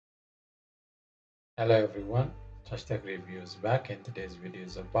Hello everyone, Hashtag Review is back, and today's video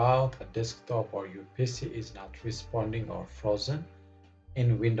is about a desktop or your PC is not responding or frozen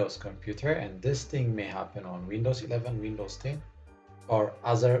in Windows computer, and this thing may happen on Windows 11, Windows 10 or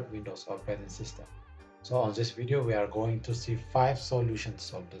other Windows operating system. So on this video we are going to see 5 solutions to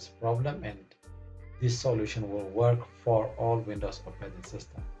solve this problem, and this solution will work for all Windows operating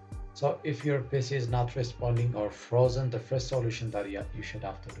system. So if your PC is not responding or frozen, the first solution that you should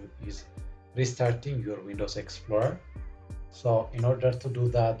have to do is restarting your Windows Explorer. So in order to do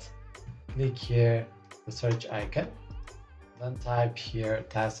that, click here the search icon, then type here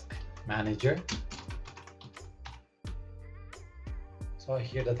Task Manager. So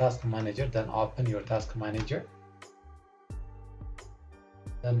here the Task Manager, then open your Task Manager,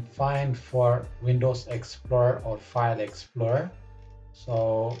 then find for Windows Explorer or File Explorer.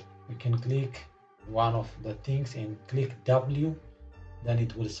 So we can click one of the things and click W, then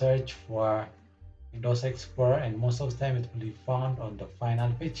it will search for Windows Explorer, and most of the time it will be found on the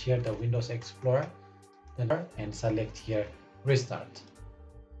final page here, the Windows Explorer, then and select here Restart.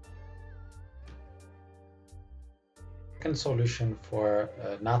 Second solution for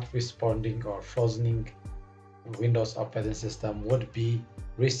not responding or frozening Windows operating system would be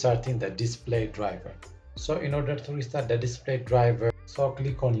restarting the display driver. So in order to restart the display driver, so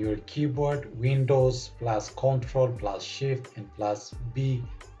click on your keyboard, Windows plus Control plus Shift and plus B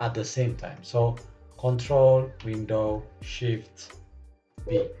at the same time. So Control, Window, Shift,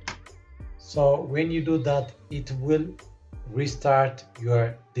 B. So when you do that, it will restart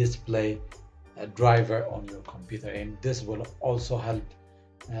your display driver on your computer, and this will also help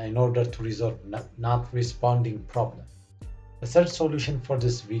in order to resolve not responding problem. The third solution for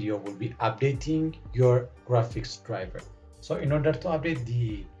this video will be updating your graphics driver. So in order to update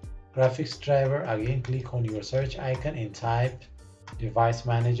the graphics driver, again click on your search icon and type Device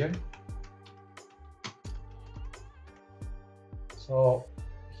Manager. So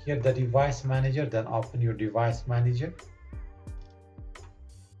here the Device Manager, then open your Device Manager.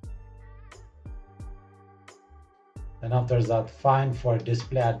 Then after that, find for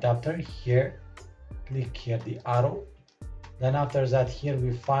display adapter. Here click here the arrow. Then after that, here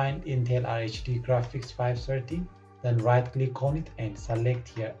we find Intel RHD Graphics 530. Then right click on it and select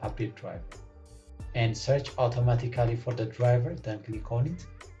here Update Driver, and search automatically for the driver, then click on it.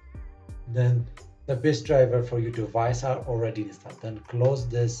 Then the best driver for your device are already installed. Then close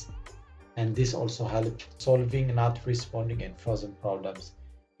this, and this also helps solving not responding and frozen problems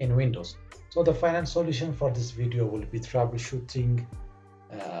in Windows. So the final solution for this video will be troubleshooting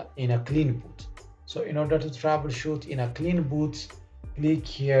in a clean boot. So in order to troubleshoot in a clean boot, click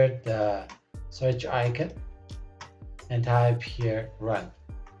here the search icon and type here Run.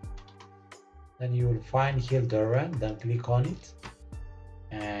 Then you will find here the Run, then click on it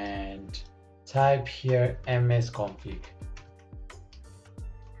and type here msconfig.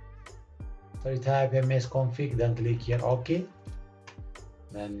 So you type msconfig, then click here OK.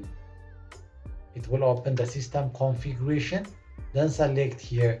 Then it will open the system configuration, then select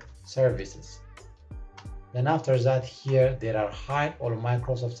here services. Then after that, here there are hide all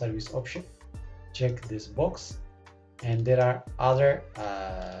Microsoft service option, check this box, and there are other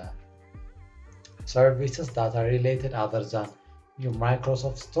services that are related other than your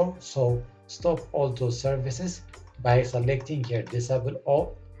Microsoft Store. So stop all those services by selecting here disable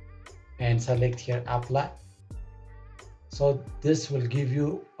all and select here apply. So this will give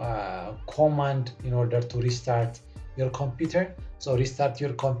you a command in order to restart your computer. So restart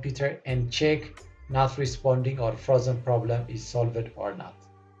your computer and check not responding or frozen problem is solved or not.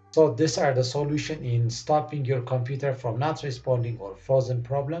 So these are the solution in stopping your computer from not responding or frozen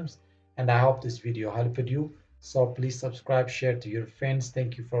problems, and I hope this video helped you. So please subscribe, share to your friends.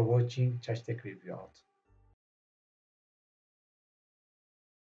 Thank you for watching. Hashtag Review out.